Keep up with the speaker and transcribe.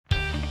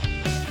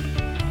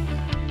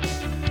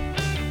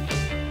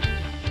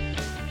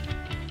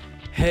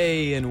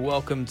Hey, and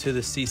welcome to the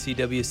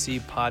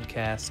CCWC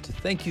podcast.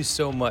 Thank you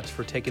so much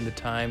for taking the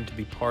time to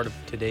be part of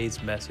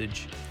today's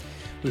message.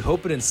 We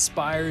hope it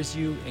inspires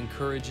you,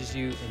 encourages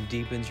you, and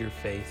deepens your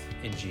faith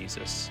in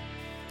Jesus.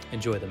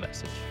 Enjoy the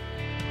message.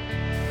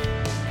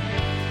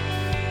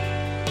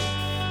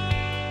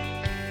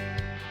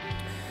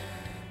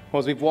 Well,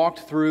 as we've walked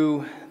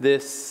through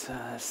this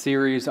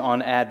series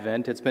on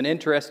Advent, it's been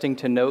interesting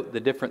to note the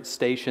different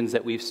stations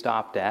that we've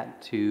stopped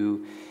at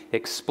to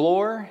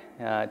explore,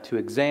 to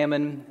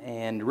examine,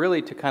 and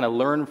really to kind of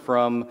learn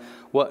from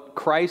what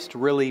Christ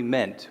really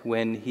meant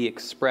when he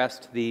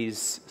expressed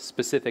these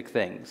specific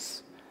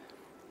things.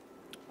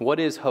 What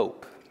is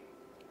hope?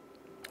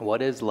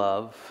 What is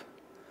love?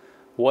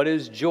 What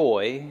is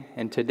joy?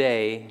 And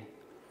today,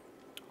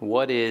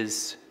 what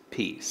is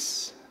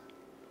peace?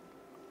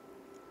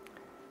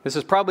 This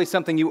is probably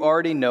something you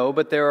already know,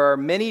 but there are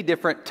many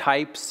different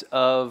types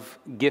of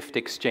gift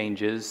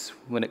exchanges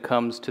when it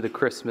comes to the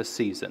Christmas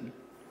season.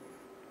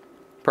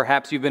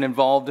 Perhaps you've been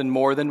involved in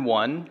more than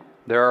one.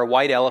 There are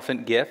white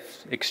elephant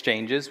gift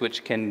exchanges,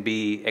 which can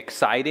be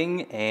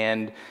exciting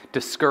and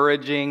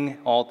discouraging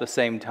all at the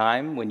same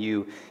time when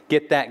you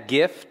get that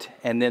gift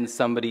and then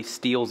somebody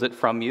steals it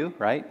from you,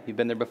 right? You've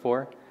been there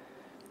before?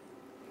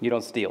 You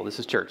don't steal. This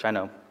is church, I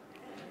know.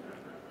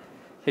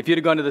 If you'd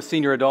have gone to the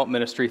senior adult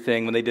ministry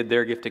thing when they did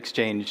their gift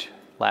exchange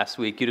last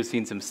week, you'd have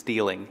seen some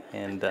stealing.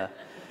 And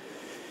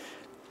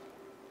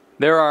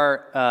there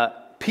are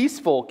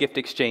peaceful gift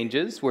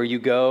exchanges where you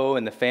go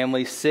and the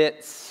family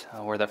sits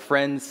or the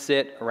friends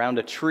sit around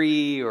a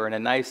tree or in a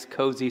nice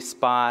cozy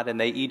spot,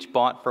 and they each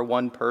bought for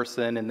one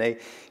person, and they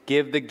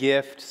give the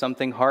gift,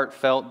 something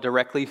heartfelt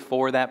directly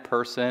for that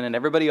person, and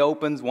everybody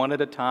opens one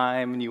at a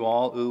time, and you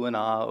all ooh and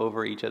ah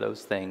over each of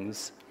those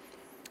things.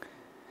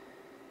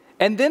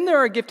 And then there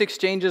are gift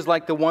exchanges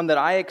like the one that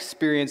I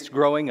experienced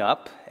growing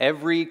up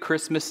every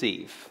Christmas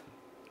Eve.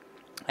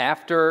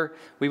 After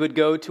we would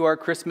go to our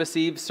Christmas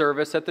Eve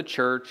service at the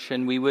church,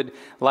 and we would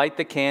light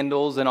the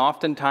candles, and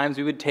oftentimes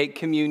we would take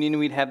communion, and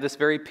we'd have this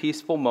very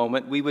peaceful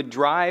moment. We would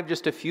drive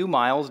just a few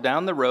miles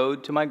down the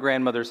road to my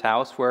grandmother's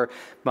house, where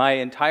my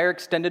entire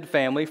extended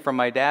family from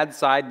my dad's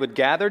side would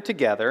gather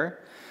together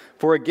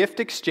for a gift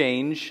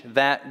exchange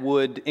that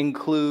would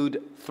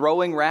include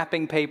throwing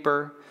wrapping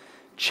paper,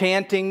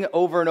 chanting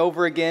over and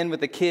over again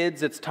with the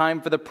kids, "It's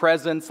time for the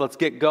presents, let's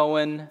get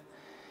going."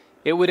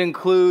 It would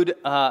include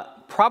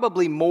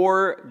probably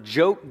more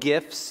joke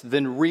gifts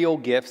than real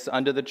gifts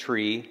under the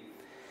tree.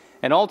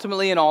 And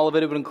ultimately in all of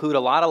it, it would include a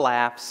lot of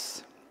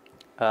laughs.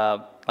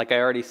 Like I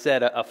already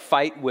said, a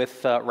fight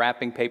with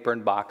wrapping paper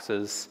and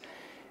boxes.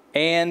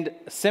 And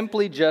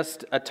simply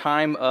just a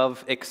time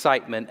of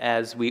excitement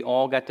as we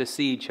all got to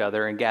see each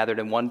other and gathered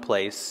in one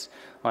place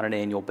on an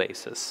annual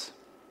basis.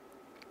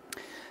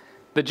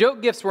 The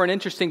joke gifts were an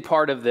interesting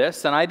part of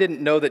this, and I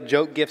didn't know that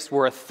joke gifts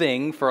were a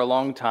thing for a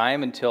long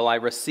time until I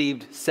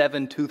received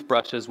 7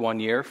 toothbrushes one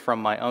year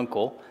from my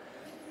uncle.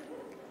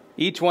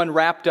 Each one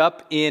wrapped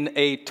up in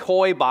a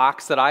toy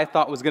box that I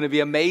thought was going to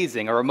be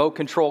amazing, a remote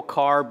control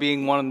car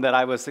being one that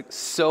I was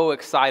so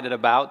excited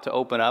about to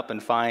open up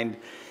and find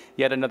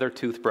yet another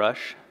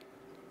toothbrush.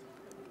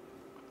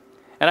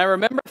 And I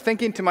remember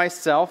thinking to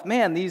myself,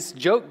 man, these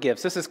joke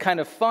gifts, this is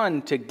kind of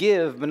fun to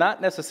give, but not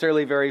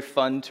necessarily very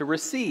fun to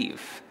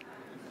receive.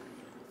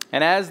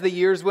 And as the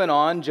years went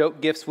on,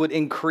 joke gifts would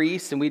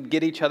increase, and we'd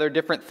get each other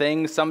different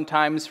things,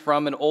 sometimes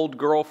from an old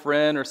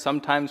girlfriend or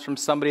sometimes from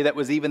somebody that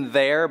was even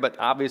there, but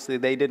obviously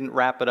they didn't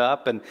wrap it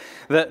up. And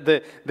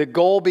the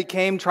goal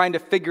became trying to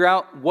figure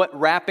out what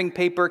wrapping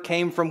paper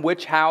came from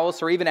which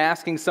house, or even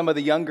asking some of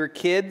the younger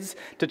kids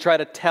to try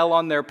to tell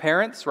on their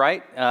parents,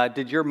 right?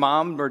 Did your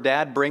mom or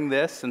dad bring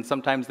this? And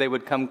sometimes they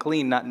would come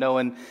clean, not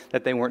knowing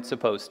that they weren't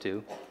supposed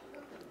to.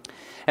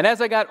 And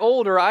as I got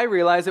older, I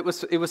realized it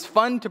was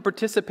fun to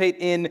participate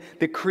in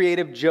the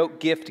creative joke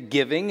gift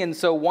giving. And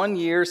so one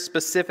year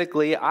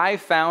specifically, I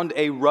found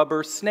a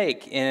rubber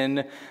snake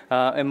in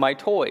my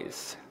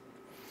toys.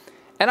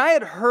 And I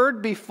had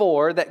heard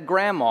before that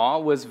Grandma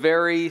was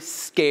very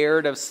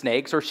scared of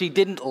snakes, or she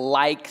didn't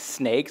like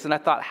snakes. And I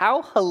thought,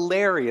 how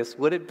hilarious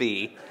would it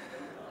be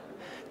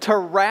to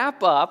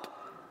wrap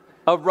up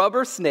a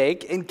rubber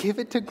snake and give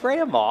it to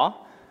Grandma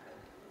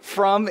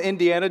from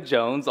Indiana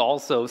Jones,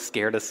 also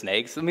scared of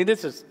snakes. I mean,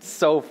 this is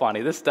so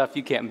funny. This stuff,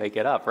 you can't make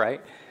it up, right?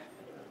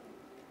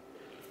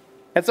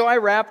 And so I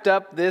wrapped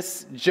up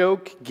this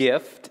joke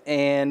gift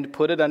and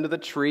put it under the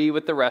tree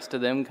with the rest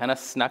of them, kind of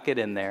snuck it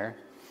in there.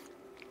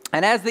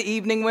 And as the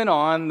evening went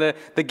on,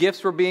 the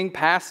gifts were being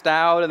passed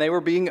out and they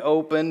were being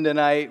opened. And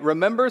I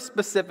remember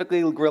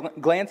specifically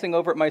glancing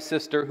over at my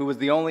sister, who was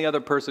the only other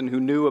person who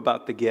knew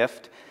about the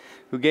gift,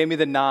 who gave me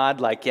the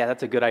nod like, yeah,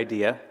 that's a good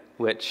idea,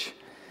 which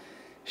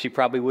she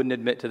probably wouldn't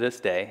admit to this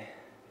day.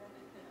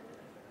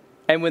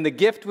 And when the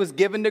gift was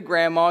given to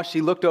Grandma, she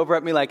looked over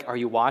at me like, "Are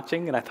you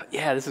watching?" And I thought,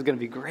 yeah, this is going to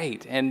be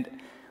great. And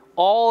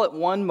all at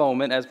one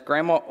moment, as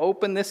Grandma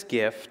opened this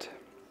gift,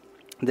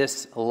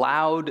 this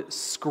loud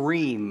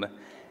scream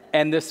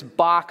and this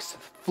box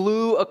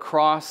flew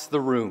across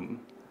the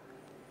room.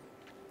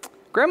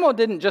 Grandma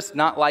didn't just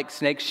not like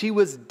snakes, she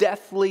was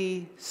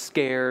deathly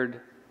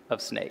scared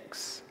of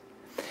snakes.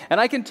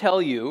 And I can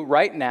tell you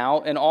right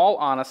now, in all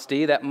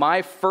honesty, that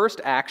my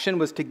first action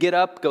was to get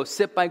up, go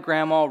sit by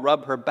Grandma,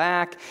 rub her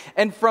back.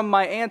 And from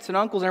my aunts and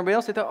uncles and everybody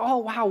else, they thought, oh,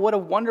 wow, what a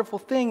wonderful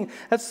thing.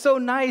 That's so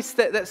nice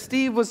that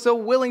Steve was so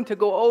willing to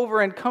go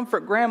over and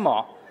comfort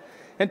Grandma.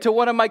 Until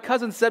one of my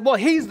cousins said, well,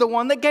 he's the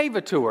one that gave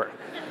it to her.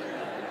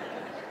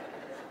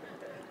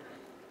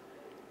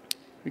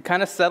 We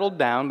kind of settled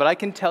down, but I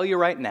can tell you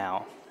right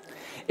now,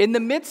 in the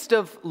midst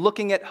of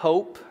looking at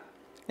hope,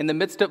 in the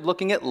midst of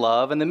looking at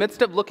love, in the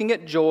midst of looking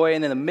at joy,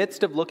 and in the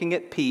midst of looking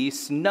at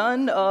peace,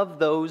 none of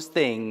those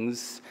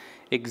things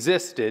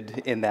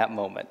existed in that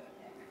moment.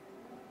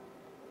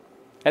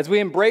 As we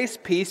embrace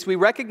peace, we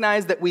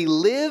recognize that we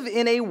live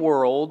in a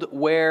world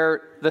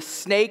where the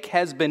snake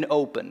has been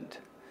opened,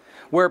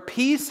 where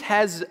peace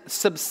has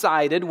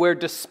subsided, where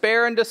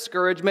despair and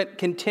discouragement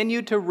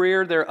continue to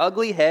rear their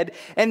ugly head,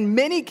 and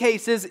many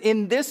cases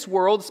in this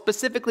world,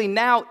 specifically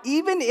now,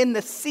 even in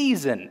the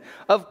season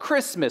of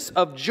Christmas,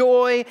 of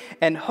joy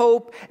and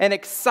hope and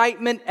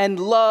excitement and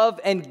love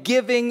and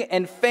giving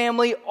and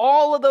family,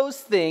 all of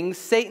those things,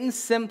 Satan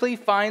simply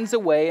finds a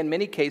way, in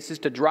many cases,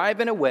 to drive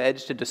in a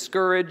wedge, to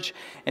discourage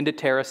and to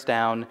tear us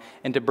down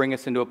and to bring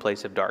us into a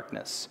place of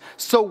darkness.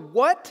 So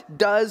what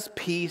does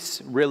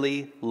peace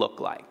really look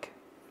like?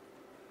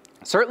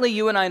 Certainly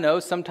you and I know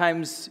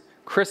sometimes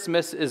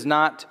Christmas is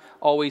not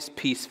always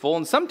peaceful,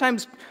 and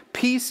sometimes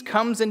peace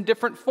comes in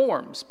different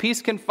forms.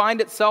 Peace can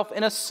find itself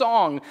in a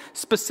song.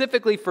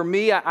 Specifically for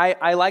me,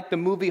 I like the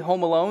movie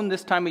Home Alone.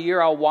 This time of year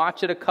I'll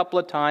watch it a couple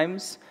of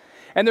times.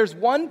 And there's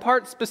one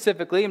part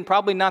specifically, and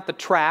probably not the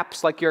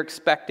traps like you're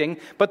expecting,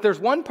 but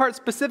there's one part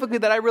specifically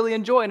that I really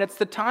enjoy, and it's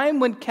the time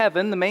when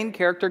Kevin, the main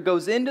character,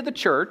 goes into the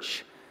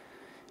church.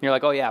 And you're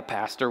like, oh yeah,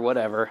 pastor,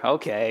 whatever,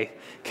 okay.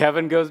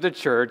 Kevin goes to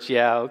church,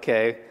 yeah,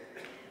 okay.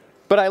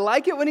 But I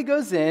like it when he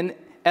goes in,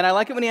 and I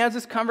like it when he has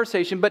this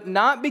conversation, but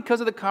not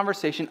because of the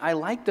conversation. I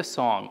like the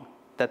song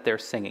that they're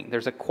singing.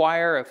 There's a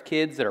choir of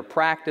kids that are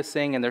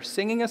practicing, and they're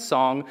singing a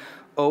song,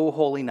 "O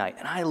Holy Night,"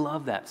 and I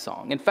love that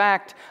song. In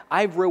fact,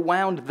 I've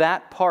rewound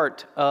that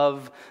part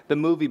of the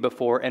movie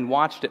before and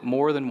watched it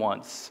more than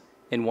once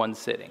in one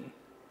sitting.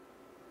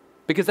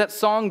 Because that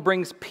song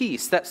brings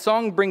peace. That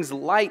song brings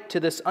light to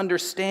this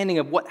understanding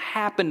of what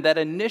happened that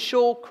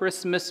initial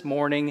Christmas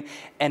morning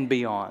and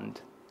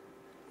beyond.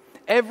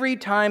 Every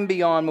time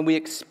beyond, when we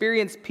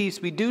experience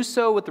peace, we do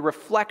so with the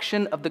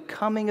reflection of the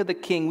coming of the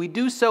King. We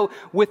do so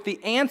with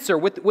the answer,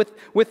 with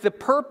the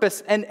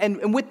purpose,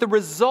 and with the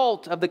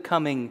result of the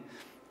coming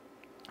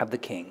of the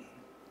King.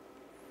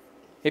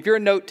 If you're a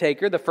note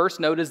taker, the first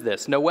note is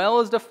this.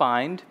 Noel is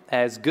defined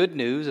as good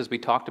news, as we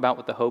talked about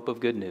with the hope of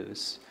good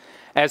news.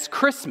 As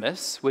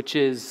Christmas, which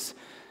is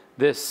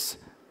this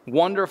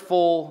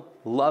wonderful,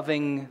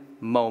 loving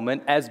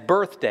moment. As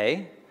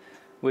birthday,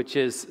 which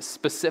is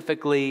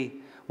specifically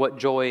what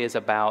joy is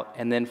about.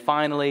 And then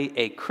finally,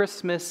 a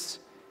Christmas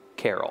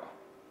carol.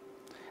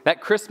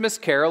 That Christmas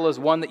carol is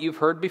one that you've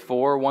heard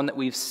before, one that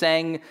we've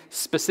sang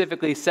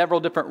specifically several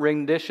different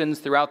renditions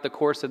throughout the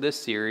course of this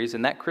series,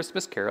 and that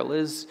Christmas carol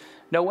is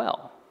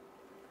Noel.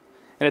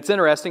 And it's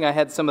interesting, I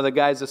had some of the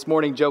guys this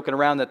morning joking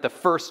around that the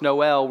first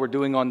Noel we're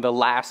doing on the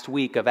last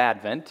week of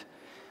Advent,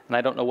 and I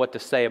don't know what to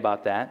say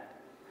about that.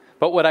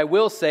 But what I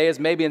will say is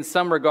maybe in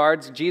some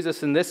regards,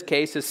 Jesus in this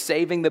case is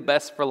saving the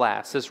best for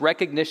last. This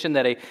recognition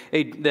that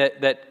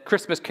that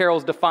Christmas carol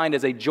is defined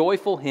as a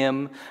joyful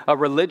hymn, a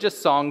religious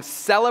song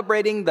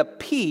celebrating the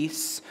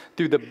peace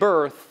through the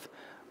birth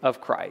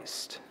of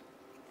Christ.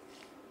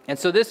 And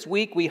so this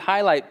week we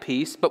highlight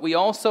peace, but we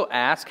also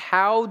ask,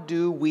 how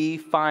do we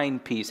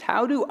find peace?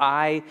 How do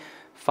I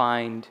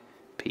find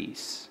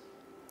peace?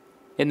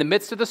 In the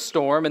midst of the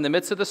storm, in the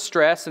midst of the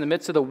stress, in the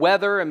midst of the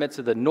weather, in the midst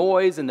of the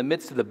noise, in the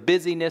midst of the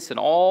busyness and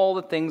all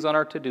the things on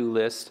our to-do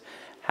list,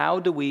 how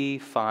do we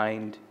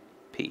find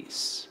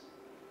peace?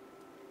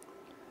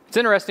 It's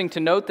interesting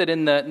to note that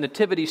in the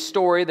Nativity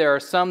story, there are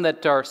some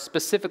that are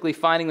specifically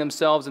finding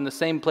themselves in the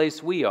same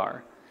place we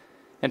are.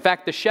 In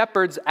fact, the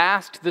shepherds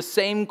asked the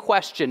same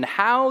question: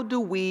 how do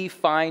we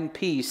find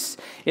peace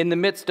in the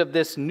midst of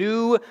this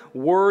new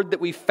word that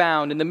we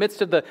found, in the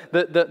midst of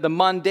the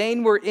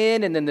mundane we're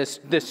in, and then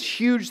this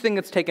huge thing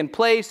that's taken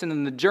place, and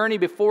then the journey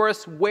before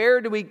us?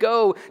 Where do we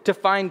go to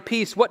find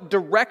peace? What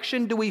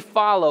direction do we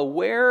follow?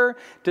 Where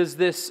does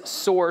this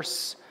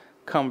source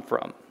come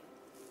from?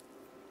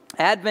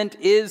 Advent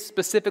is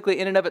specifically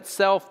in and of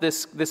itself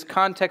this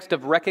context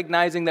of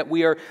recognizing that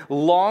we are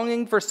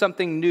longing for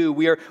something new.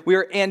 We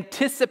are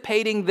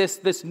anticipating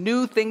this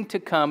new thing to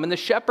come. And the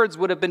shepherds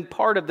would have been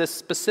part of this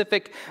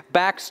specific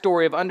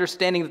backstory of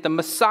understanding that the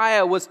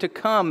Messiah was to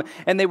come,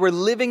 and they were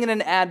living in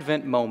an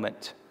Advent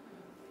moment.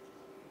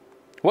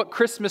 What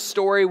Christmas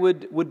story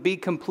would be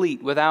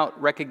complete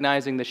without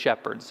recognizing the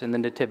shepherds in the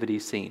nativity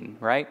scene,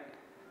 right?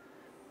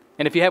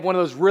 And if you have one of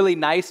those really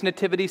nice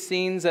nativity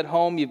scenes at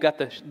home, you've got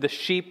the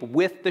sheep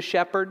with the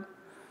shepherd,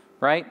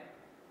 right?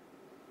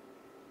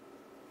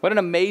 What an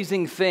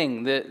amazing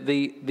thing,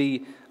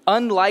 the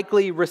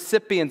unlikely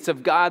recipients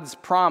of God's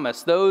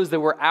promise, those that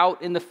were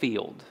out in the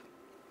field.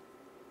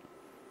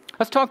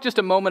 Let's talk just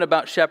a moment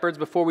about shepherds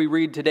before we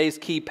read today's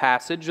key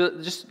passage,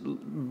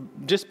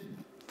 just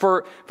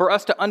for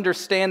us to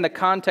understand the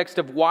context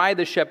of why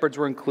the shepherds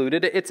were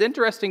included. It's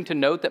interesting to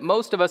note that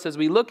most of us, as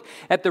we look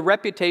at the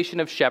reputation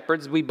of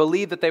shepherds, we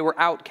believe that they were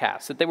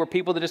outcasts, that they were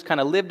people that just kind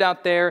of lived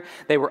out there,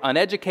 they were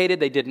uneducated,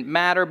 they didn't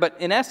matter, but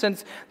in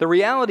essence, the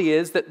reality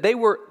is that they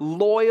were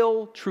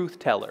loyal truth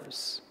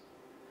tellers.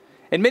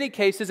 In many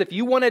cases, if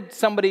you wanted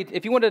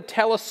to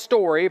tell a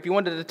story, if you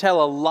wanted to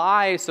tell a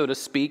lie, so to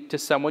speak, to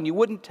someone, you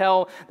wouldn't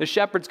tell the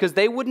shepherds because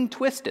they wouldn't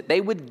twist it.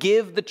 They would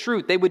give the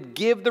truth. They would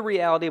give the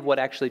reality of what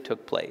actually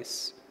took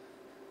place.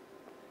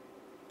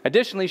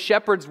 Additionally,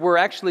 shepherds were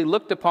actually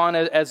looked upon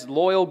as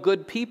loyal,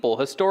 good people.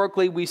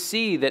 Historically, we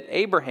see that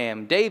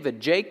Abraham,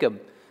 David,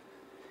 Jacob,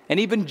 and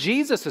even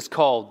Jesus is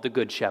called the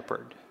Good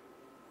Shepherd.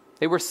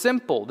 They were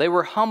simple, they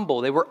were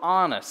humble, they were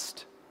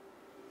honest,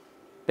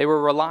 they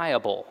were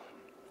reliable.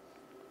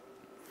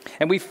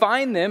 And we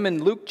find them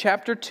in Luke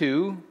chapter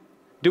 2,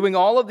 doing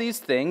all of these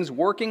things,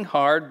 working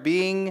hard,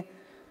 being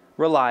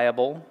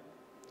reliable.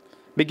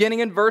 Beginning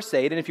in verse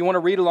 8, and if you want to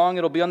read along,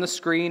 it'll be on the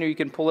screen, or you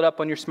can pull it up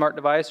on your smart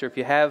device, or if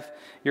you have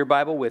your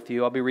Bible with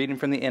you, I'll be reading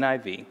from the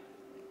NIV.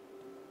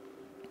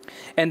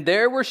 And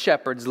there were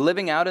shepherds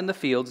living out in the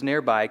fields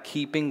nearby,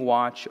 keeping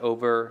watch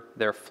over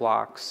their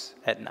flocks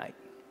at night.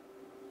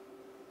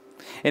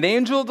 An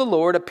angel of the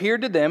Lord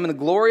appeared to them, and the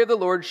glory of the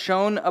Lord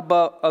shone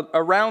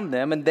around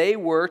them, and they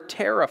were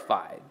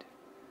terrified.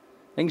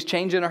 Things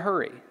change in a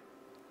hurry.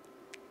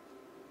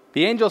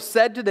 The angel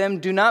said to them,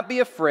 "Do not be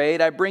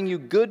afraid. I bring you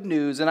good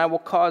news, and I will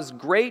cause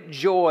great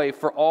joy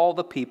for all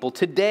the people.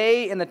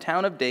 Today in the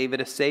town of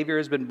David, a Savior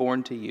has been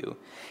born to you.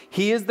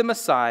 He is the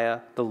Messiah,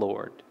 the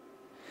Lord.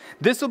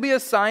 This will be a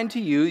sign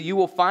to you. You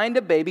will find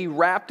a baby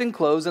wrapped in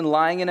clothes and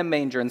lying in a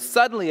manger." And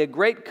suddenly a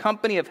great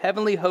company of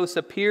heavenly hosts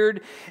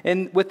appeared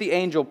with the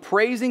angel,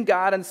 praising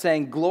God and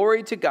saying,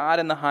 "Glory to God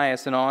in the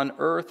highest, and on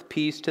earth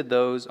peace to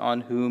those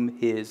on whom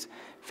his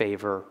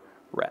favor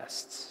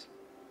rests."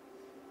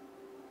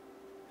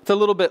 It's a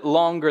little bit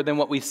longer than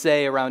what we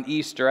say around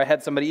Easter. I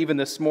had somebody even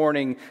this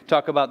morning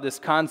talk about this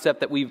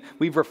concept that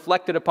we've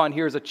reflected upon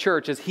here as a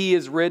church, as He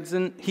is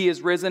risen,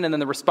 and then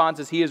the response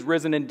is He is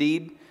risen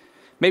indeed.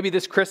 Maybe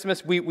this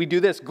Christmas we do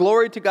this: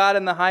 glory to God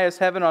in the highest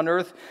heaven, on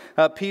earth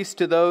peace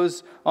to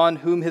those on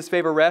whom his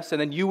favor rests.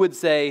 And then you would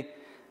say,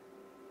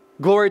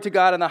 glory to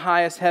God in the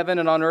highest heaven,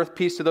 and on earth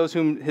peace to those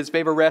whom his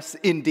favor rests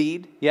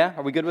indeed. Yeah,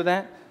 are we good with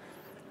that?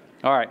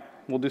 All right,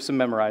 we'll do some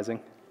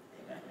memorizing.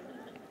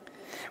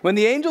 When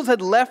the angels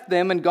had left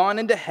them and gone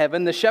into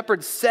heaven, the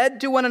shepherds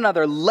said to one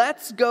another,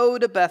 "Let's go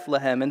to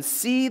Bethlehem and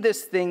see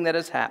this thing that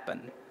has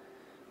happened,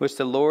 which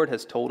the Lord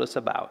has told us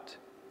about."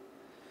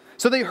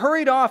 So they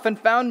hurried off and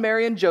found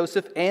Mary and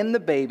Joseph and the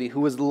baby,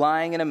 who was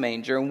lying in a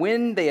manger. And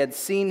when they had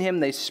seen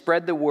him, they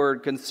spread the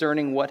word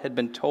concerning what had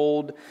been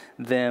told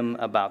them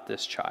about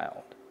this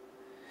child.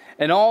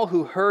 And all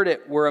who heard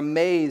it were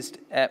amazed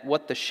at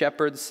what the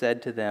shepherds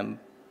said to them.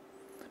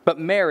 But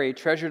Mary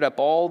treasured up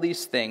all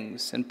these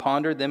things and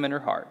pondered them in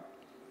her heart.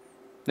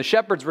 The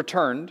shepherds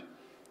returned,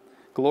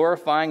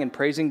 glorifying and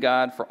praising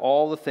God for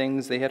all the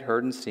things they had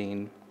heard and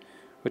seen,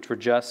 which were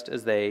just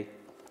as they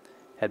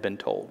had been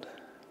told.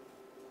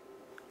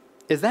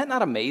 Is that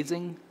not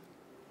amazing?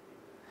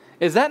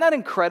 Is that not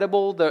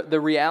incredible,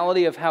 the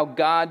reality of how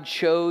God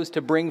chose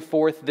to bring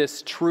forth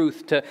this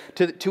truth,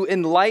 to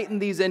enlighten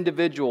these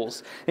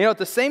individuals? You know, at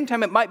the same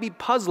time, it might be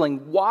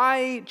puzzling.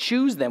 Why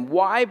choose them?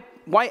 Why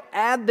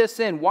add this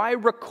in? Why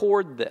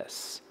record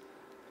this?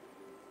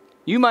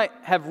 You might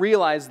have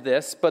realized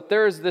this, but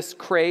there's this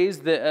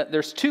craze,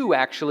 there's two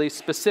actually,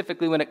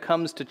 specifically when it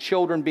comes to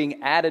children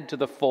being added to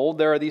the fold.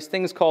 There are these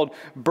things called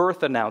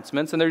birth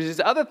announcements, and there's these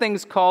other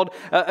things called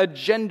a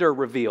gender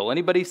reveal.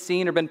 Anybody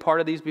seen or been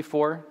part of these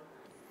before?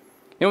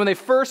 You know, when they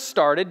first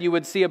started, you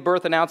would see a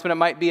birth announcement. It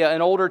might be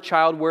an older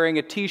child wearing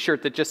a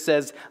t-shirt that just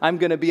says, "I'm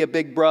going to be a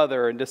big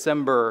brother" in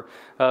December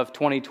of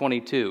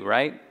 2022,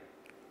 right?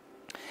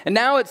 And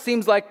now it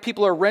seems like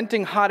people are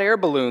renting hot air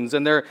balloons,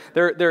 and they're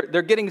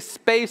getting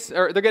space,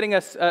 or they're getting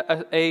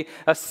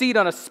a seat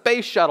on a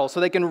space shuttle so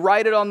they can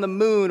ride it on the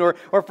moon, or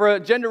for a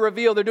gender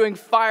reveal they're doing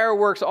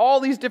fireworks, all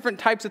these different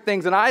types of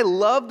things. And I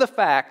love the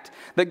fact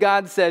that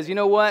God says, you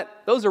know what,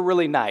 those are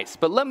really nice,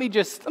 but let me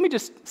just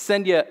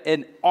send you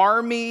an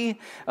army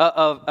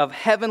of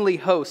heavenly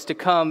hosts to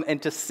come and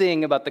to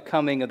sing about the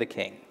coming of the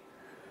King.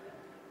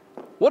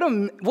 What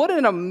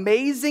an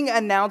amazing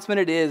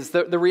announcement it is,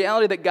 the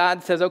reality that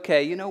God says,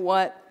 okay, you know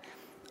what?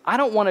 I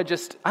don't want to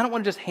just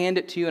hand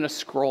it to you in a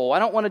scroll. I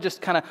don't want to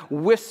just kind of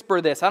whisper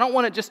this. I don't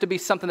want it just to be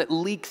something that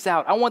leaks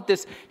out. I want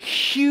this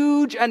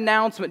huge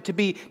announcement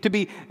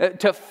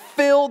to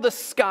fill the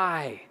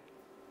sky.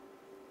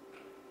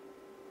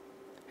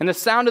 And the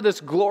sound of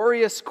this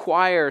glorious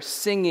choir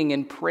singing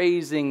and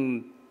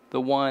praising the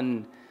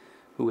one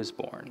who was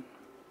born.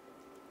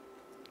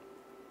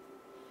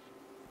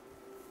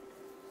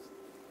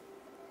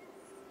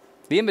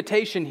 The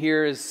invitation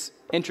here is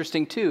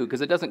interesting too,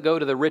 because it doesn't go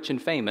to the rich and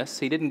famous.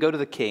 He didn't go to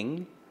the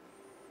king.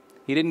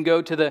 He didn't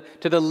go to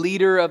the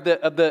leader of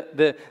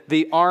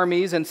the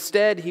armies.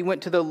 Instead, he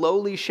went to the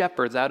lowly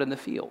shepherds out in the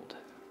field.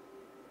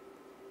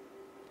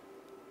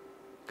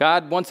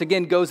 God once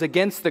again goes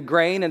against the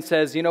grain and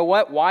says, you know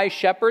what? Why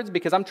shepherds?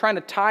 Because I'm trying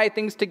to tie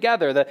things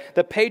together.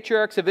 The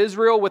patriarchs of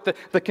Israel with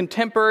the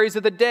contemporaries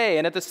of the day.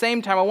 And at the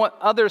same time, I want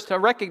others to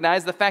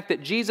recognize the fact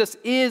that Jesus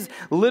is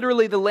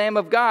literally the Lamb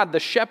of God, the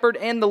shepherd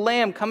and the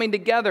lamb coming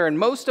together. And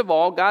most of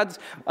all, God's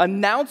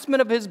announcement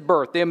of his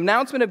birth, the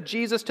announcement of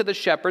Jesus to the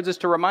shepherds, is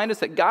to remind us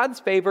that God's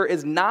favor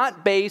is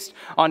not based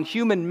on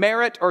human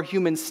merit or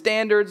human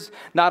standards,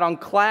 not on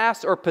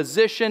class or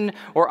position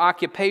or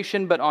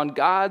occupation, but on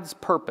God's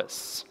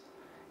purpose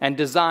and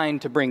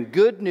designed to bring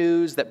good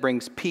news that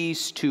brings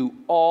peace to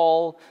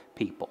all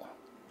people.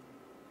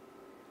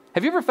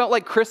 Have you ever felt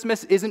like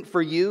Christmas isn't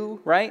for you,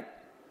 right?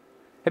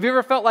 Have you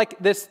ever felt like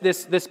this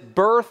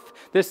birth,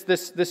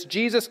 this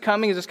Jesus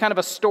coming is just kind of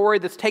a story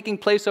that's taking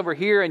place over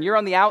here and you're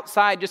on the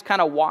outside just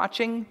kind of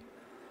watching?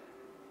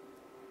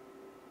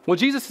 Well,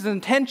 Jesus'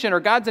 intention, or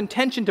God's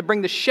intention to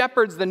bring the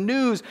shepherds the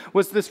news,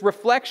 was this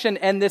reflection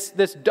and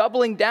this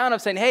doubling down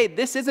of saying, hey,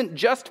 this isn't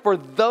just for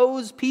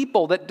those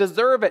people that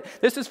deserve it.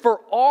 This is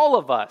for all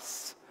of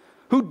us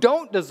who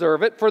don't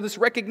deserve it, for this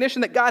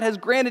recognition that God has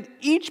granted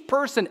each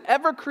person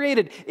ever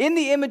created in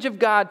the image of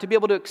God to be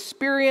able to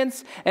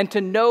experience and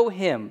to know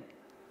him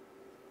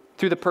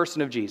through the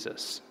person of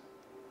Jesus.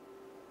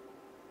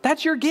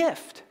 That's your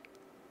gift.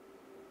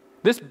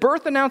 This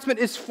birth announcement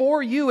is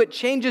for you. It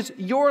changes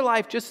your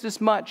life just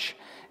as much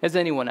as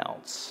anyone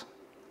else.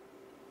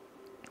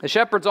 The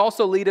shepherds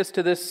also lead us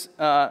to this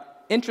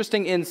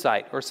interesting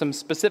insight, or some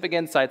specific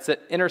insights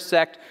that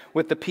intersect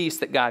with the peace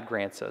that God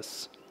grants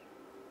us.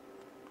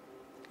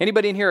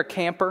 Anybody in here a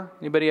camper?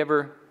 Anybody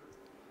ever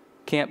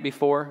camped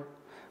before?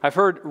 I've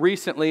heard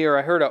recently, or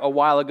I heard a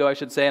while ago, I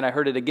should say, and I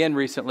heard it again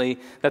recently,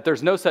 that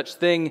there's no such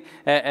thing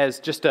as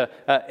just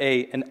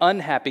an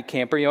unhappy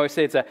camper. You always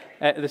say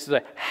this is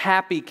a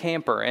happy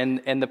camper.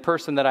 And the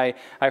person that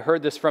I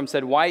heard this from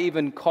said, why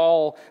even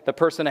call the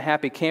person a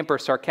happy camper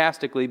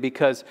sarcastically?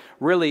 Because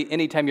really,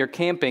 anytime you're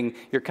camping,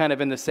 you're kind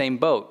of in the same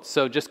boat.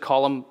 So just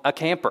call them a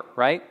camper,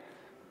 right?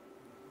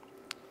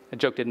 The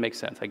joke didn't make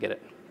sense. I get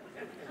it.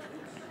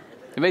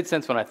 It made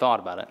sense when I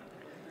thought about it.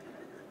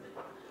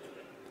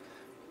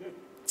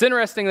 It's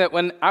interesting that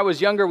when I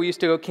was younger, we used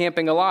to go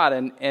camping a lot,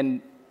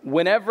 and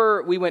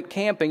whenever we went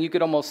camping, you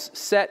could almost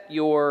set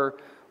your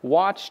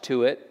watch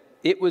to it.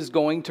 It was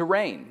going to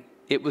rain.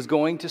 It was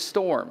going to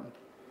storm.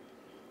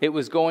 It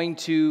was going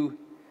to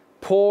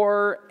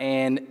pour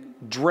and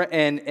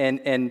drown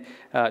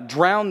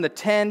the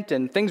tent,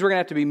 and things were going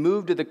to have to be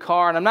moved to the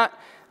car. And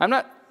I'm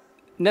not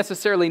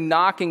necessarily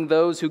knocking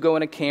those who go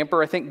in a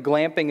camper. I think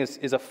glamping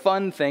is a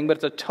fun thing, but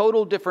it's a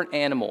total different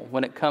animal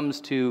when it comes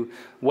to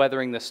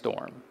weathering the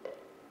storm.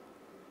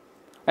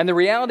 And the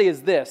reality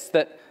is this,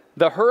 that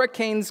the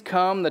hurricanes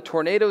come, the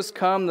tornadoes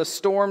come, the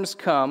storms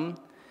come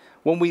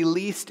when we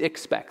least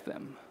expect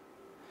them.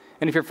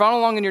 And if you're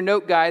following along in your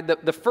note guide,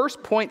 the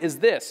first point is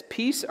this: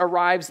 peace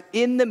arrives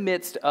in the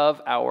midst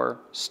of our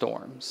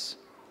storms.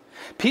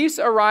 Peace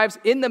arrives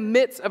in the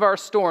midst of our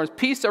storms.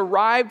 Peace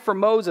arrived for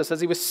Moses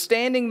as he was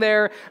standing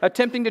there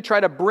attempting to try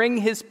to bring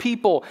his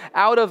people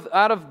out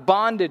of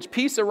bondage.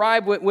 Peace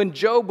arrived when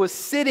Job was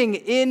sitting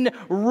in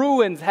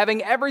ruins,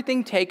 having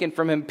everything taken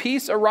from him.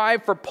 Peace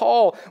arrived for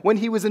Paul when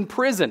he was in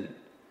prison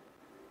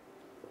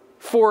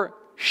for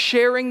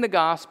sharing the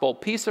gospel.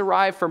 Peace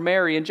arrived for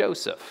Mary and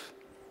Joseph.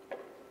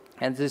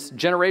 And this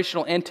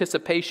generational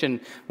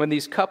anticipation when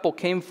these couple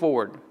came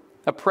forward,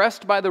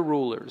 oppressed by the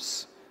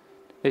rulers.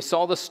 They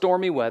saw the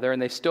stormy weather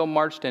and they still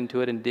marched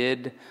into it and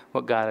did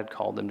what God had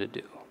called them to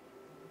do.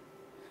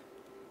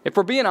 If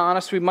we're being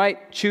honest, we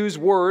might choose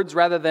words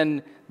rather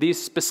than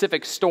these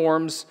specific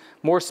storms,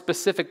 more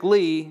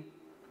specifically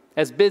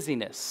as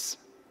busyness,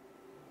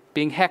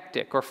 being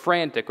hectic or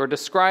frantic, or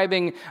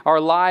describing our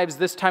lives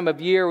this time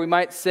of year. We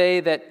might say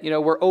that,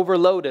 we're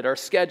overloaded. Our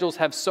schedules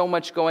have so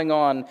much going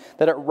on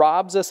that it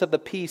robs us of the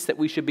peace that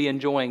we should be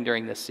enjoying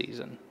during this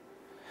season.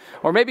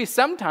 Or maybe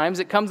sometimes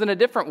it comes in a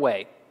different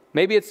way.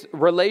 Maybe it's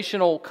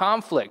relational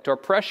conflict or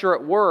pressure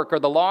at work or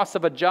the loss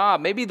of a job.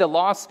 Maybe the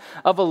loss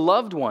of a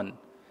loved one.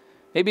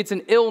 Maybe it's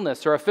an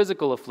illness or a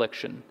physical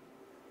affliction.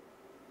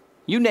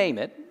 You name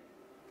it,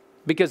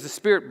 because the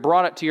Spirit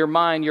brought it to your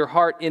mind, your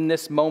heart in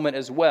this moment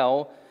as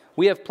well.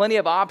 We have plenty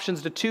of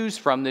options to choose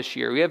from this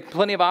year. We have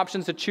plenty of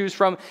options to choose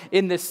from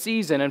in this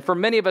season. And for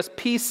many of us,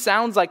 peace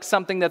sounds like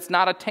something that's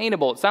not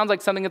attainable. It sounds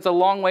like something that's a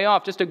long way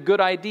off, just a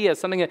good idea,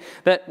 something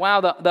that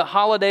the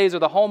holidays or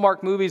the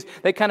Hallmark movies,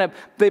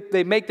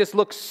 they make this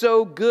look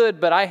so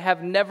good, but I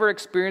have never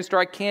experienced or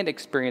I can't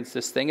experience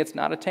this thing. It's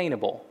not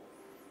attainable.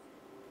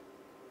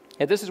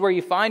 If this is where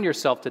you find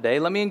yourself today,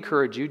 let me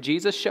encourage you.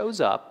 Jesus shows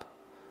up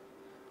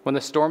when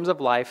the storms of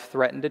life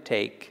threaten to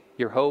take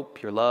your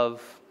hope, your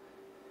love,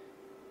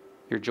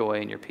 your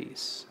joy, and your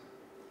peace.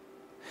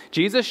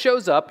 Jesus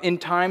shows up in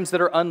times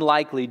that are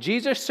unlikely.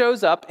 Jesus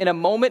shows up in a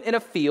moment in a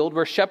field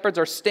where shepherds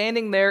are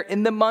standing there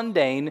in the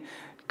mundane,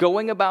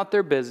 going about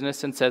their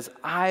business and says,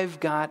 I've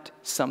got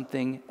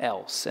something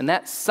else. And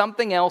that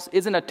something else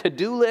isn't a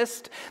to-do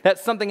list. That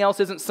something else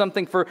isn't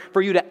something for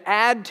you to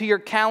add to your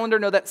calendar.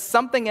 No, that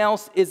something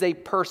else is a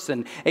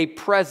person, a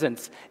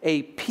presence,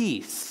 a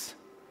peace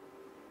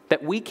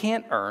that we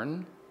can't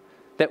earn,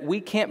 that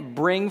we can't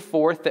bring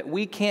forth, that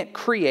we can't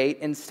create.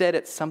 Instead,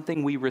 it's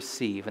something we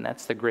receive, and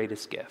that's the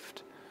greatest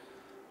gift,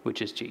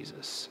 which is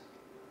Jesus.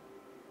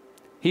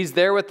 He's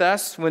there with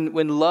us when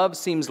love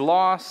seems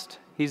lost.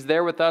 He's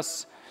there with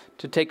us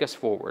to take us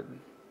forward.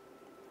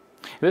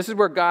 This is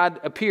where God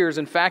appears.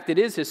 In fact, it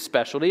is his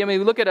specialty. I mean,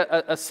 we look at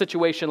a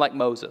situation like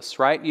Moses,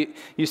 right?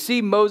 You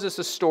see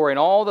Moses' story and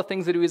all the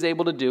things that he was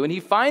able to do, and he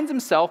finds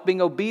himself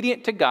being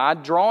obedient to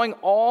God, drawing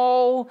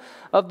all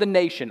of the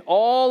nation,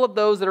 all of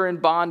those that are in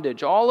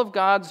bondage, all of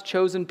God's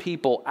chosen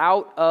people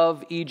out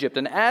of Egypt.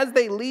 And as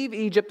they leave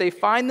Egypt, they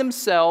find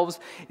themselves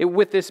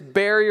with this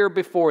barrier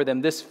before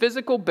them, this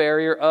physical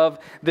barrier of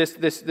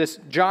this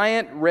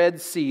giant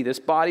Red Sea, this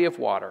body of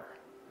water.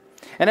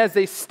 And as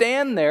they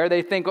stand there,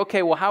 they think,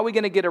 okay, well, how are we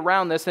going to get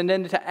around this? And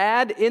then to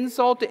add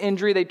insult to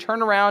injury, they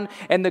turn around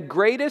and the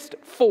greatest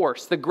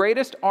force, the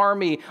greatest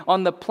army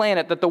on the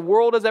planet that the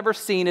world has ever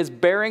seen is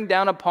bearing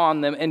down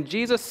upon them. And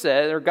Jesus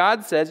says, or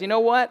God says, you know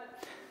what?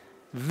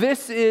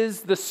 This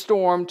is the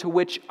storm to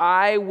which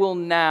I will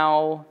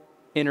now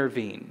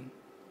intervene.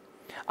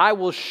 I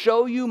will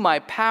show you my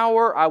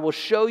power. I will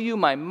show you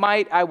my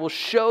might. I will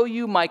show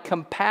you my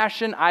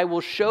compassion. I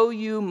will show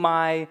you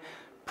my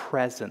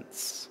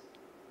presence.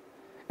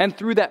 And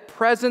through that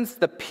presence,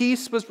 the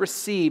peace was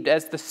received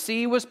as the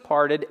sea was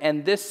parted,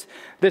 and this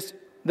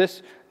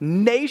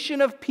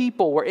nation of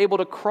people were able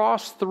to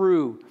cross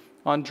through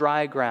on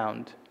dry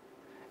ground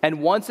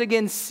and once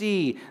again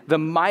see the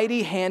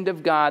mighty hand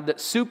of God that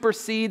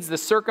supersedes the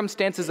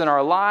circumstances in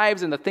our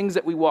lives and the things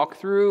that we walk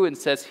through and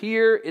says,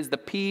 here is the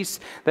peace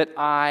that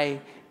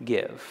I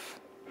give.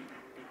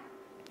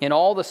 In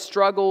all the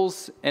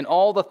struggles and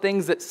all the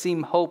things that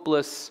seem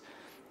hopeless,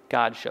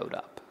 God showed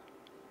up.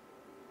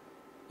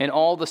 In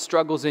all the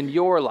struggles in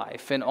your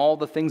life, and all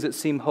the things that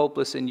seem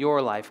hopeless in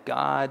your life,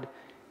 God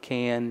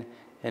can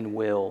and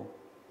will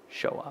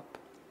show up.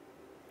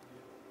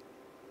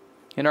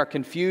 In our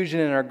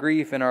confusion, in our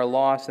grief, in our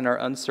loss, in our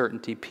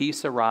uncertainty,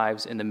 peace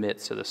arrives in the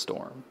midst of the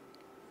storm.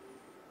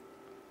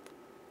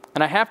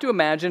 And I have to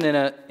imagine in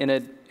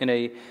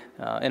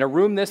a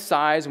room this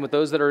size, and with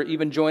those that are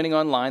even joining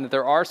online, that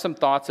there are some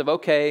thoughts of,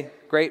 okay,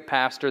 great,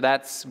 Pastor,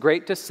 that's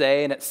great to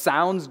say, and it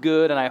sounds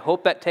good, and I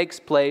hope that takes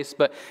place,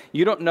 but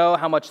you don't know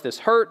how much this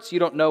hurts. You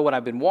don't know what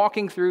I've been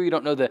walking through. You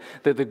don't know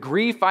the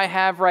grief I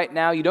have right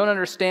now. You don't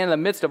understand in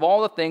the midst of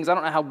all the things. I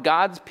don't know how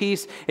God's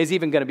peace is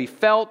even going to be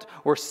felt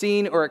or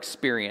seen or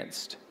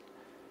experienced.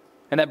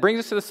 And that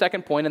brings us to the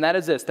second point, and that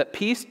is this, that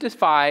peace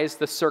defies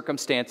the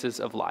circumstances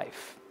of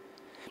life.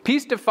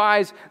 Peace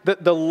defies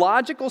the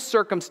logical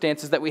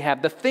circumstances that we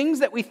have, the things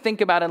that we think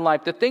about in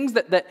life, the things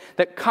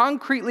that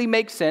concretely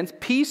make sense.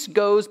 Peace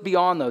goes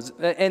beyond those.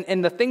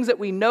 And the things that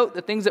we note,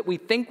 the things that we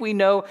think we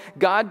know,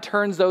 God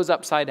turns those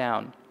upside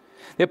down.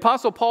 The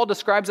Apostle Paul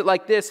describes it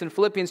like this in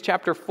Philippians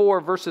chapter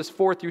 4, verses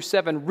 4 through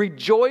 7.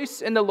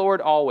 Rejoice in the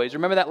Lord always.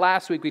 Remember that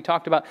last week we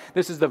talked about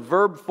this is the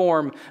verb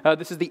form,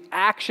 this is the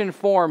action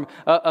form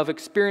of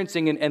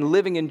experiencing and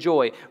living in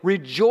joy.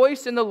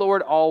 Rejoice in the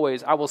Lord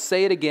always. I will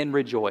say it again,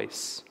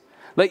 rejoice.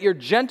 Let your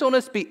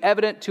gentleness be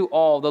evident to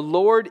all. The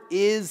Lord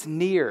is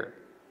near.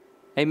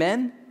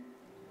 Amen?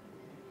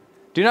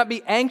 Do not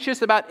be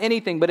anxious about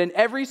anything, but in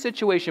every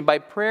situation, by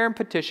prayer and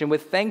petition,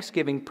 with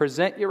thanksgiving,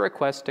 present your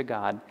requests to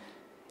God.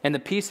 And the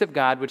peace of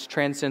God, which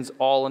transcends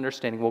all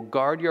understanding, will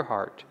guard your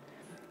heart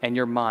and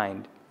your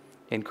mind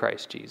in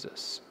Christ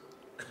Jesus.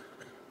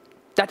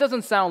 That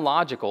doesn't sound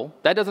logical.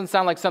 That doesn't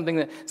sound like something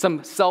that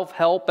some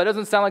self-help. That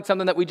doesn't sound like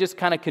something that we just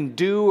kind of can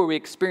do or we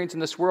experience in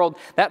this world.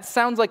 That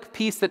sounds like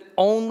peace that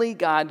only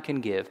God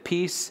can give.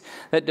 Peace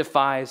that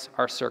defies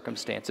our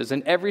circumstances.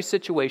 In every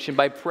situation,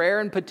 by prayer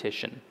and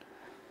petition,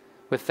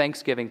 with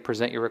thanksgiving,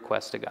 present your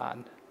request to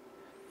God.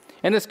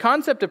 And this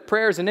concept of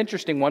prayer is an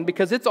interesting one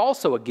because it's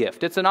also a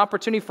gift. It's an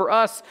opportunity for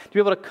us to be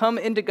able to come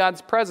into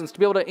God's presence, to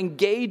be able to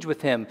engage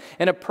with Him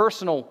in a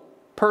personal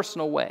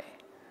way.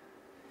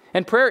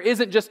 And prayer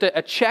isn't just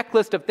a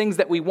checklist of things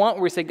that we want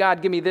where we say,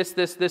 God, give me this,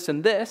 this, this,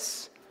 and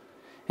this.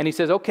 And He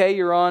says, okay,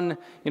 you're on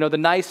the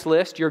nice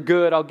list. You're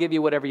good. I'll give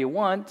you whatever you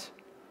want.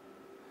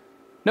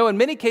 No, in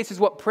many cases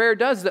what prayer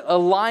does is it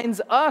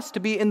aligns us to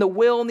be in the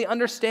will and the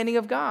understanding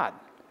of God.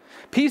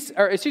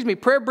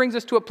 Prayer brings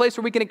us to a place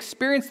where we can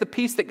experience the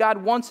peace that God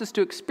wants us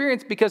to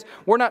experience because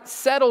we're not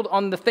settled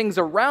on the things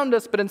around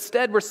us, but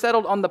instead we're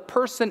settled on the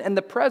person and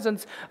the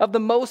presence of the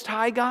Most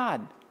High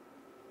God.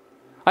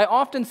 I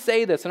often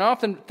say this, and I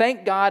often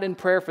thank God in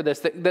prayer for this,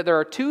 that there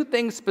are two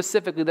things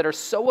specifically that are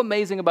so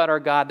amazing about our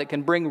God that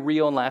can bring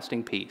real and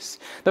lasting peace.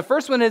 The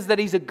first one is that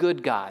He's a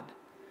good God.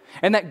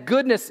 And that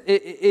goodness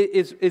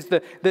is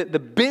the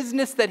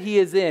business that He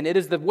is in. It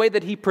is the way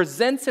that He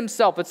presents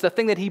Himself. It's the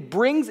thing that He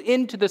brings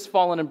into this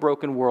fallen and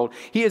broken world.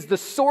 He is the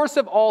source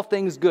of all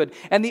things good.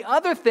 And the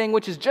other thing,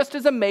 which is just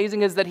as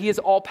amazing, is that He is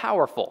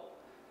all-powerful.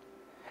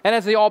 And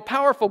as the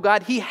all-powerful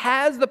God, he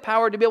has the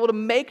power to be able to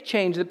make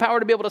change, the power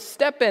to be able to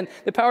step in,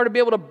 the power to be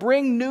able to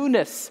bring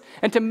newness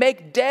and to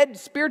make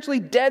spiritually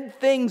dead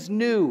things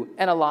new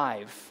and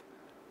alive.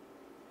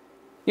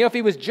 You know, if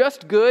he was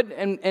just good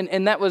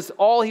and that was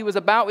all he was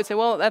about, we'd say,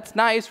 well, that's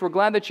nice. We're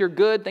glad that you're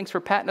good. Thanks for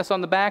patting us on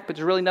the back, but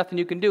there's really nothing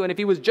you can do. And if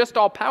he was just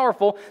all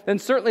powerful, then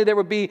certainly there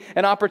would be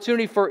an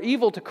opportunity for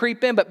evil to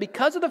creep in. But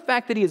because of the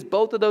fact that he is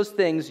both of those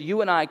things, you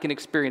and I can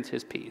experience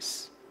his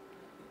peace.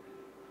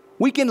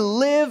 We can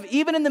live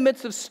even in the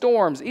midst of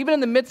storms, even in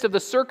the midst of the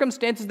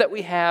circumstances that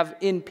we have,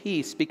 in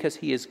peace because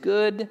he is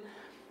good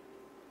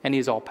and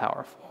he is all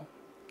powerful.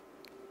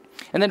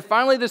 And then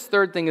finally, this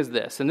third thing is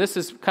this, and this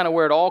is kind of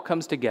where it all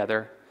comes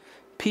together.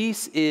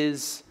 Peace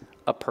is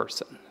a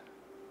person.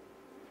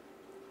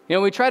 You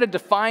know, we try to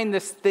define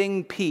this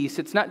thing, peace.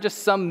 It's not just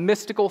some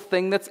mystical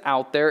thing that's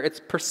out there. It's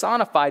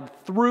personified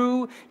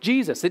through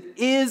Jesus. It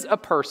is a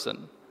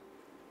person.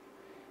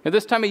 Now,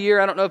 this time of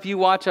year, I don't know if you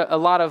watch a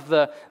lot of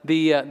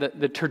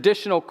the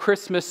traditional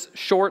Christmas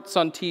shorts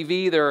on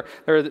TV.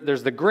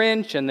 There's the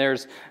Grinch, and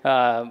there's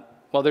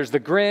the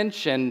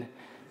Grinch, and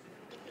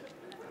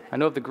I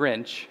know of the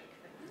Grinch.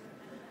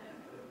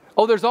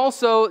 Oh, there's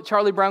also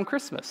Charlie Brown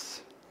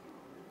Christmas.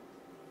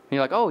 And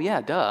you're like, oh yeah,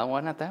 duh, why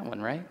not that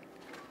one, right?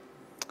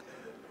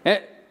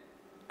 And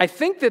I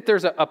think that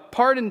there's a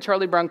part in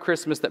Charlie Brown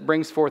Christmas that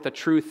brings forth a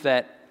truth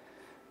that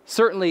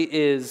certainly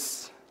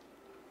is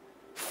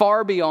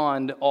far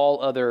beyond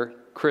all other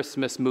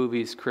Christmas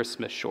movies,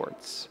 Christmas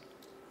shorts.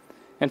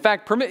 In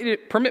fact,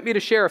 permit me to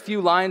share a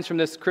few lines from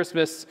this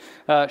Christmas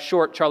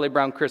short, Charlie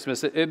Brown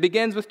Christmas. It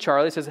begins with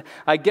Charlie. It says,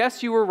 I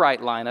guess you were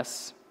right,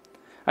 Linus.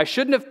 I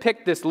shouldn't have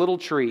picked this little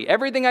tree.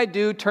 Everything I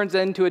do turns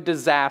into a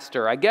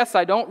disaster. I guess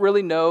I don't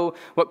really know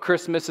what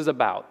Christmas is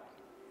about.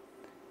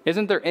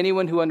 Isn't there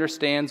anyone who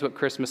understands what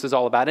Christmas is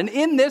all about? And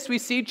in this, we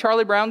see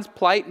Charlie Brown's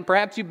plight, and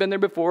perhaps you've been there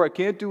before. I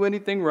can't do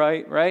anything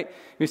right?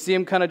 You see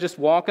him kind of just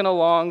walking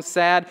along,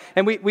 sad.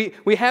 And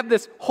we have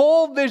this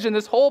whole vision,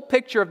 this whole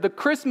picture of the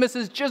Christmas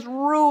is just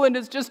ruined,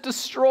 it's just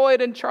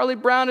destroyed, and Charlie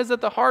Brown is at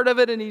the heart of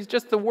it, and he's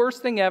just the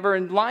worst thing ever.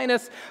 And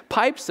Linus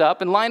pipes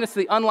up, and Linus,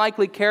 the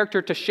unlikely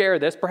character to share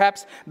this,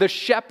 perhaps the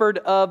shepherd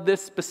of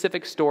this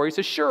specific story,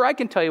 says, sure, I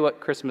can tell you what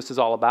Christmas is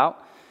all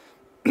about.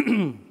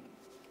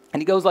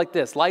 And he goes like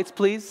this, lights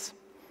please.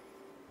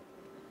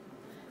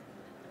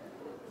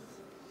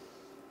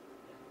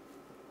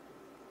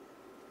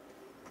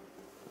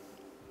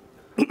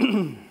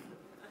 I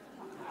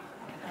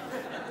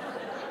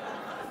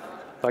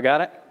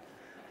got it?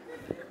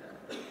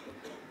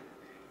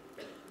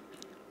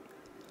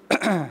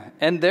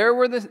 And there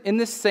were in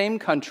this same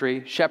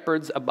country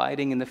shepherds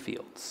abiding in the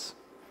fields,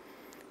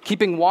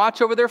 keeping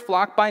watch over their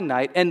flock by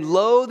night, and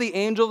lo, the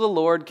angel of the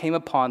Lord came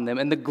upon them,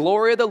 and the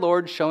glory of the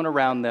Lord shone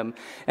around them,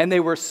 and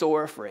they were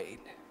sore afraid.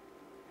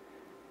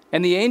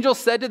 And the angel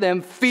said to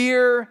them,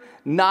 fear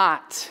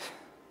not,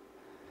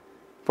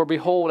 for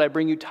behold, I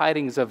bring you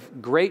tidings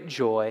of great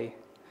joy,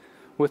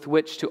 with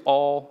which to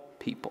all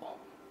people.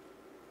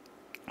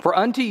 For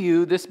unto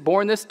you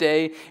born this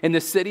day in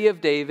the city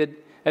of David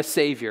a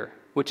Savior,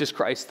 which is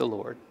Christ the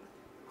Lord.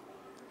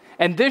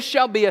 And this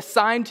shall be a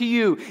sign to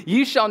you.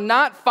 You shall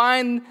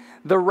find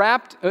the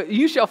wrapped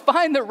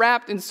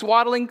in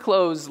swaddling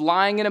clothes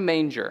lying in a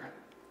manger.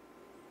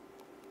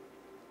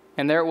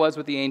 And there it was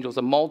with the angels,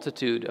 a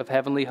multitude of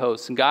heavenly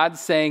hosts. And God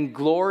saying,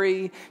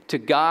 glory to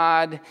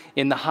God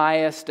in the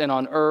highest, and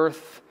on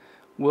earth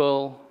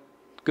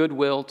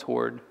goodwill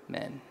toward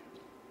men.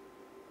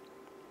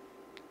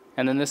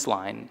 And then this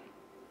line,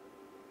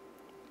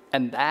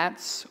 and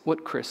that's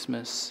what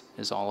Christmas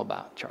is all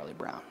about, Charlie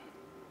Brown.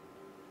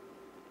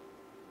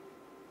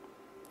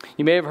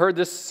 You may have heard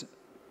this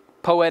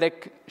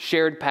poetic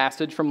shared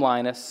passage from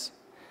Linus.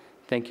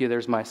 Thank you,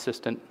 there's my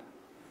assistant.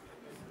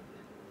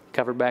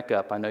 Cover back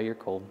up, I know you're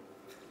cold.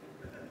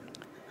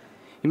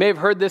 You may have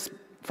heard this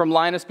from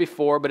Linus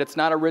before, but it's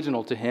not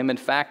original to him. In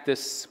fact,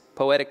 this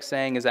poetic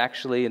saying is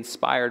actually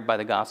inspired by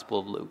the Gospel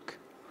of Luke,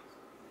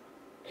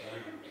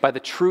 by the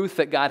truth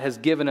that God has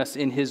given us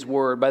in His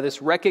Word, by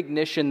this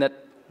recognition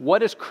that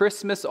what is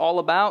Christmas all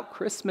about?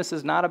 Christmas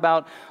is not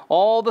about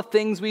all the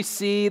things we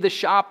see, the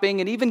shopping,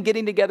 and even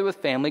getting together with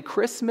family.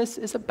 Christmas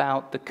is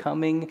about the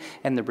coming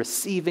and the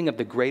receiving of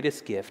the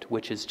greatest gift,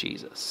 which is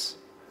Jesus.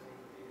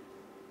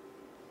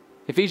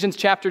 Ephesians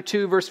chapter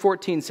 2, verse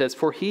 14 says,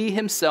 for He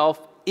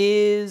Himself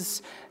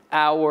is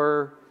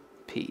our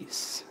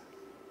peace.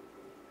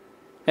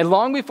 And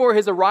long before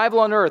His arrival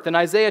on earth, in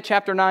Isaiah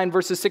chapter 9,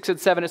 verses 6 and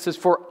 7, it says,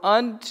 For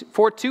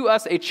to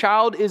us a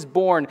child is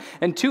born,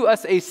 and to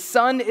us a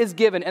son is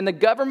given, and the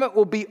government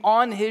will be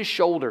on His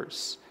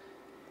shoulders.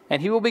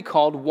 And He will be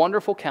called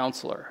Wonderful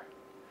Counselor,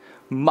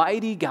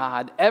 Mighty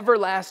God,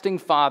 Everlasting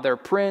Father,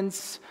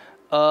 Prince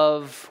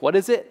of, what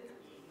is it?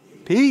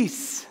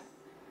 Peace.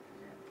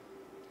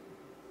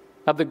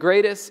 Of the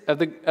greatness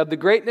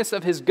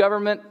of His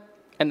government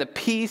and the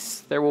peace,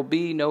 there will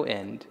be no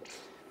end.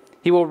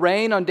 He will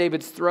reign on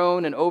David's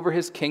throne and over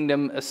His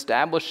kingdom,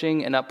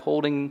 establishing and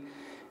upholding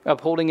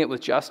it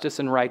with justice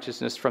and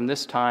righteousness from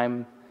this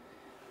time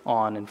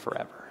on and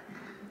forever.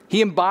 He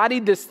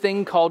embodied this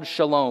thing called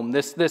shalom,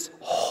 this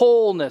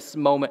wholeness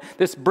moment,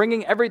 this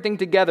bringing everything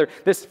together,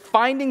 this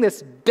finding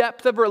this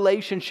depth of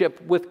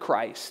relationship with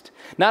Christ.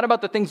 Not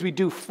about the things we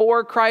do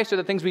for Christ or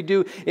the things we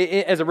do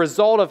as a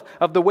result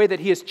of the way that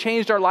He has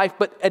changed our life,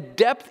 but a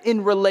depth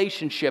in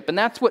relationship. And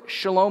that's what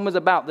shalom is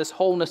about, this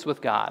wholeness with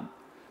God.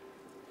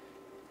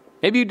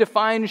 Maybe you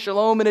define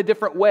shalom in a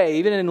different way.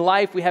 Even in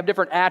life, we have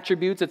different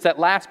attributes. It's that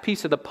last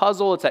piece of the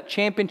puzzle. It's that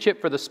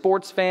championship for the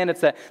sports fan.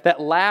 It's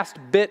that last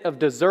bit of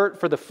dessert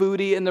for the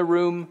foodie in the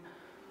room.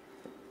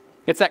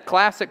 It's that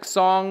classic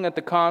song at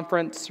the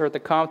conference, or at the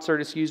concert,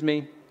 excuse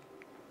me.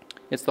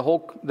 It's the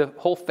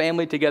whole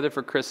family together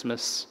for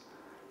Christmas.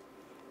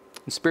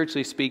 And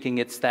spiritually speaking,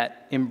 it's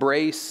that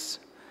embrace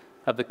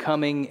of the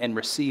coming and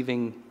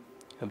receiving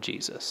of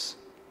Jesus.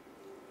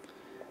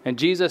 And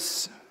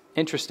Jesus,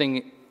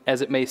 interesting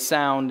as it may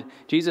sound,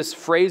 Jesus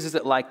phrases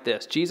it like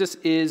this. Jesus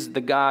is the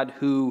God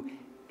who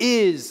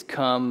is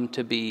come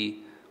to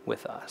be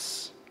with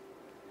us.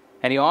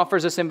 And He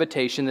offers this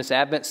invitation, this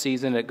Advent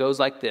season, and it goes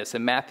like this.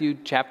 In Matthew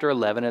chapter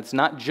 11, it's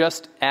not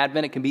just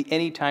Advent, it can be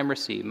any time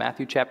received.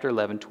 Matthew chapter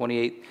 11,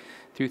 28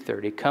 through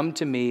 30. Come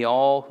to me,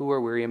 all who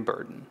are weary and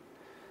burdened,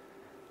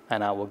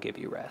 and I will give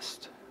you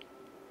rest.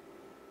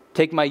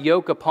 Take my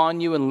yoke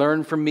upon you and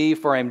learn from me,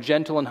 for I am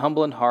gentle and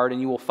humble in heart,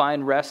 and you will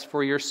find rest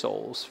for your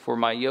souls. For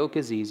my yoke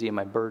is easy and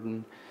my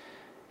burden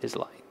is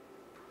light.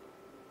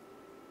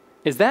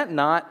 Is that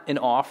not an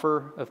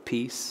offer of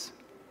peace?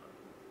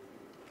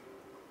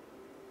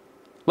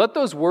 Let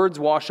those words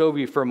wash over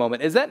you for a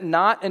moment. Is that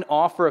not an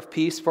offer of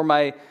peace? For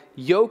my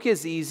yoke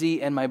is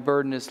easy and my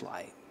burden is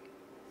light.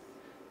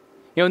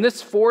 You know, in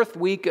this fourth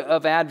week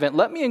of Advent,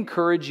 let me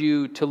encourage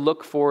you to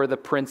look for the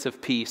Prince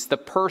of Peace, the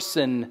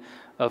person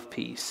of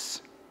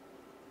peace.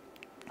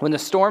 When the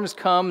storms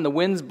come, the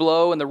winds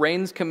blow, and the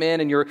rains come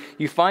in, and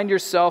you find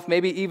yourself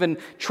maybe even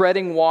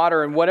treading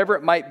water, and whatever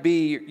it might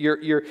be,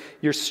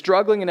 you're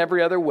struggling in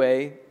every other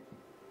way,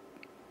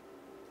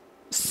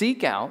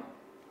 seek out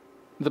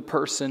the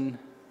person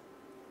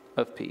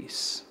of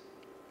peace.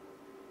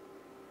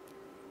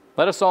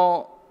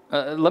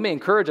 Let me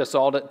encourage us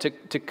all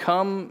to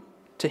come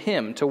to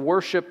Him, to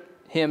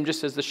worship Him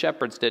just as the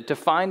shepherds did, to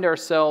find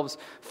ourselves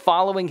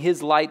following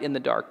His light in the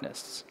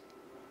darkness.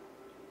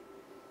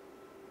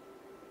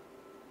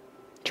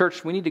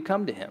 Church, we need to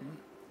come to Him.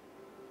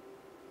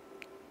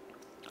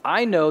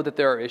 I know that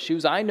there are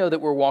issues. I know that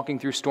we're walking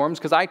through storms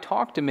because I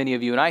talk to many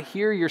of you and I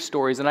hear your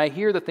stories and I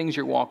hear the things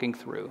you're walking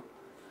through.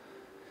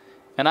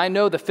 And I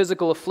know the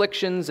physical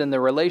afflictions and the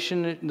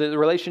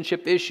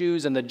relationship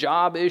issues and the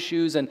job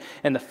issues and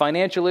the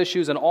financial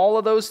issues, and all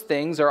of those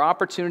things are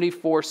opportunity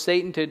for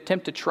Satan to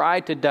attempt to try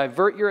to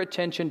divert your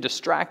attention,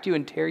 distract you,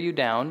 and tear you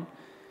down.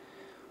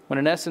 When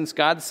in essence,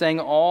 God's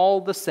saying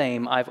all the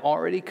same, I've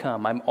already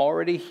come, I'm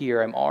already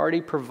here, I'm already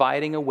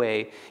providing a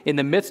way in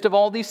the midst of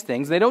all these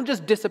things. They don't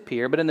just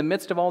disappear, but in the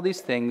midst of all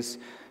these things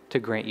to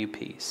grant you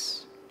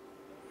peace.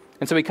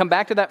 And so we come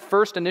back to that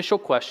first initial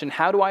question,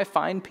 how do I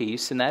find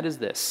peace? And that is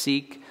this: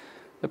 seek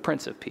the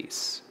Prince of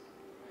Peace.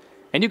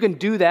 And you can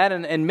do that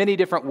in many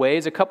different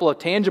ways. A couple of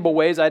tangible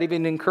ways I'd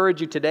even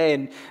encourage you today,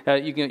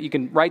 and you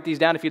can write these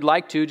down if you'd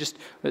like to, just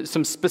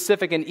some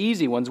specific and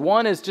easy ones.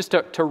 One is just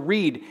to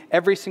read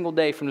every single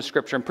day from the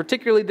Scripture, and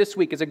particularly this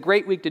week is a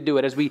great week to do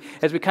it as we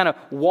kind of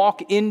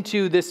walk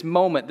into this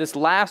moment, this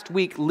last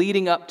week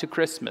leading up to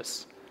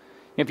Christmas.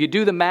 If you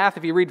do the math,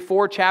 if you read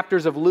 4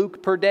 chapters of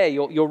Luke per day,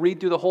 you'll read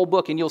through the whole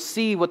book and you'll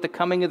see what the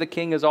coming of the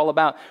King is all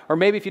about. Or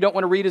maybe if you don't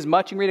want to read as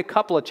much, you can read a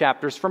couple of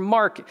chapters from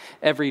Mark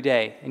every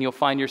day, and you'll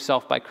find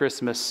yourself by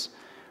Christmas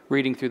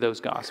reading through those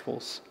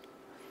Gospels.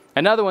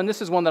 Another one,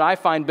 this is one that I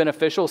find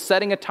beneficial,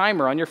 setting a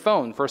timer on your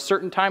phone for a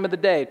certain time of the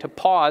day to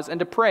pause and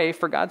to pray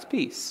for God's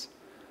peace.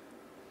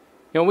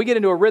 You know, when we get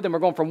into a rhythm, we're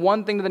going from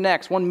one thing to the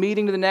next, one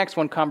meeting to the next,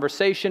 one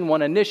conversation,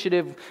 one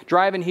initiative,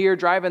 driving here,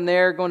 driving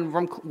there, going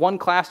from one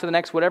class to the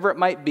next, whatever it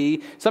might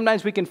be.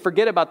 Sometimes we can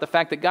forget about the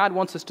fact that God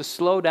wants us to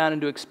slow down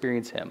and to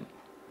experience Him.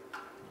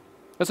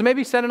 And so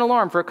maybe set an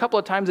alarm for a couple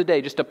of times a day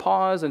just to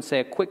pause and say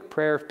a quick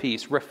prayer of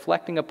peace,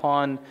 reflecting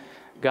upon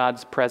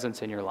God's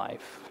presence in your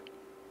life.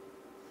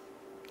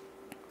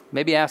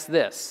 Maybe ask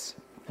this,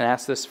 and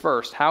ask this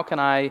first: how can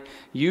I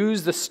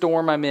use the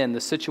storm I'm in,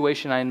 the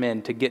situation I'm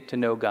in, to get to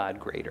know God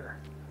greater?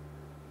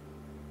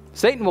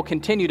 Satan will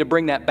continue to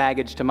bring that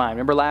baggage to mind.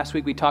 Remember last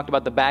week we talked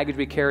about the baggage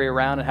we carry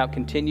around and how it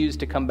continues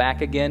to come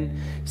back again?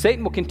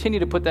 Satan will continue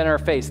to put that in our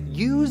face.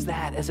 Use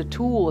that as a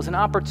tool, as an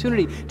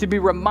opportunity to be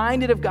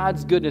reminded of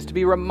God's goodness, to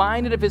be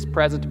reminded of His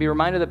presence, to be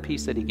reminded of the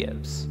peace that He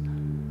gives.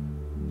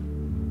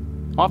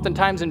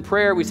 Oftentimes in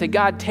prayer we say,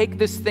 God, take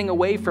this thing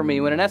away from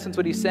me, when in essence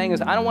what He's saying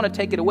is, I don't want to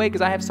take it away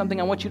because I have something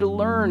I want you to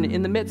learn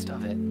in the midst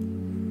of it.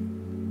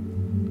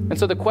 And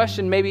so the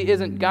question maybe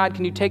isn't, God,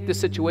 can you take this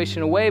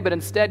situation away? But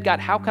instead, God,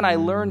 how can I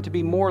learn to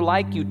be more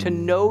like you, to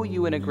know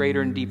you in a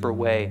greater and deeper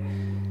way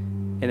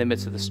in the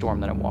midst of the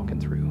storm that I'm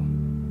walking through?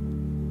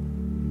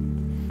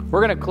 We're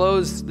going to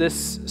close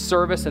this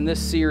service and this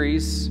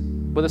series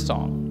with a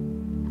song.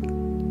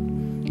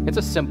 It's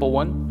a simple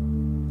one.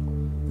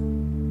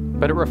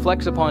 but it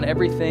reflects upon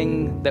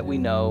everything that we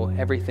know,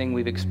 everything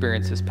we've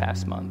experienced this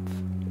past month.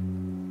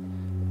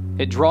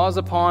 It draws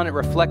upon, it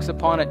reflects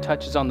upon, it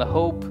touches on the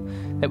hope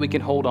that we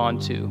can hold on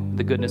to,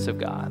 the goodness of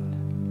God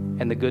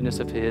and the goodness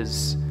of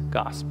His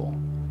gospel.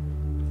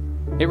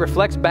 It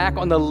reflects back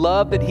on the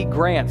love that He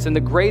grants and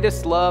the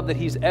greatest love that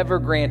He's ever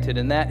granted,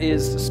 and that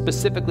is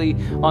specifically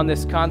on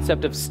this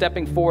concept of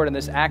stepping forward in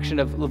this action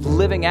of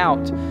living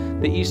out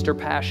the Easter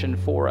Passion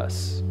for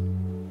us.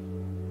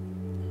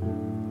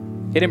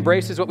 It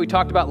embraces what we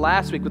talked about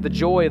last week with the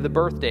joy of the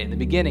birthday, the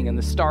beginning and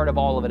the start of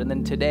all of it, and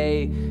then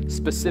today,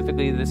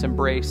 specifically, this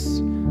embrace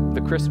of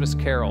the Christmas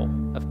carol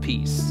of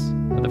peace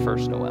of the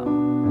first Noel.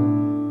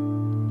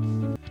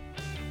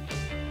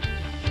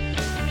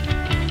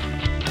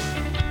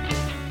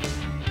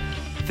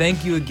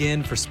 Thank you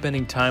again for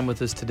spending time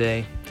with us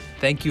today.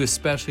 Thank you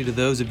especially to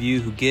those of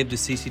you who give to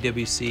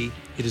CCWC.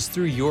 It is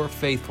through your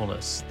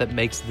faithfulness that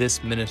makes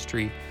this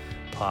ministry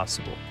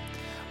possible.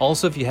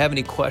 Also, if you have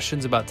any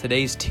questions about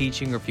today's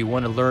teaching or if you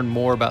want to learn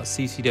more about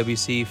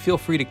CCWC, feel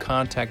free to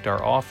contact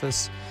our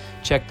office,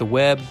 check the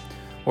web,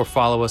 or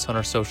follow us on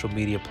our social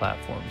media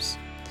platforms.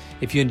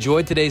 If you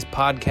enjoyed today's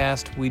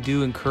podcast, we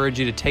do encourage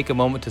you to take a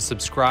moment to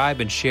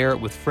subscribe and share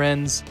it with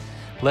friends.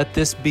 Let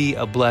this be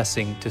a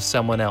blessing to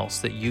someone else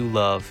that you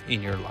love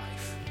in your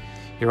life.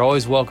 You're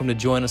always welcome to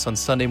join us on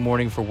Sunday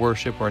morning for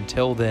worship, or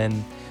until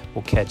then,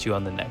 we'll catch you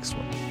on the next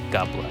one.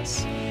 God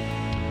bless.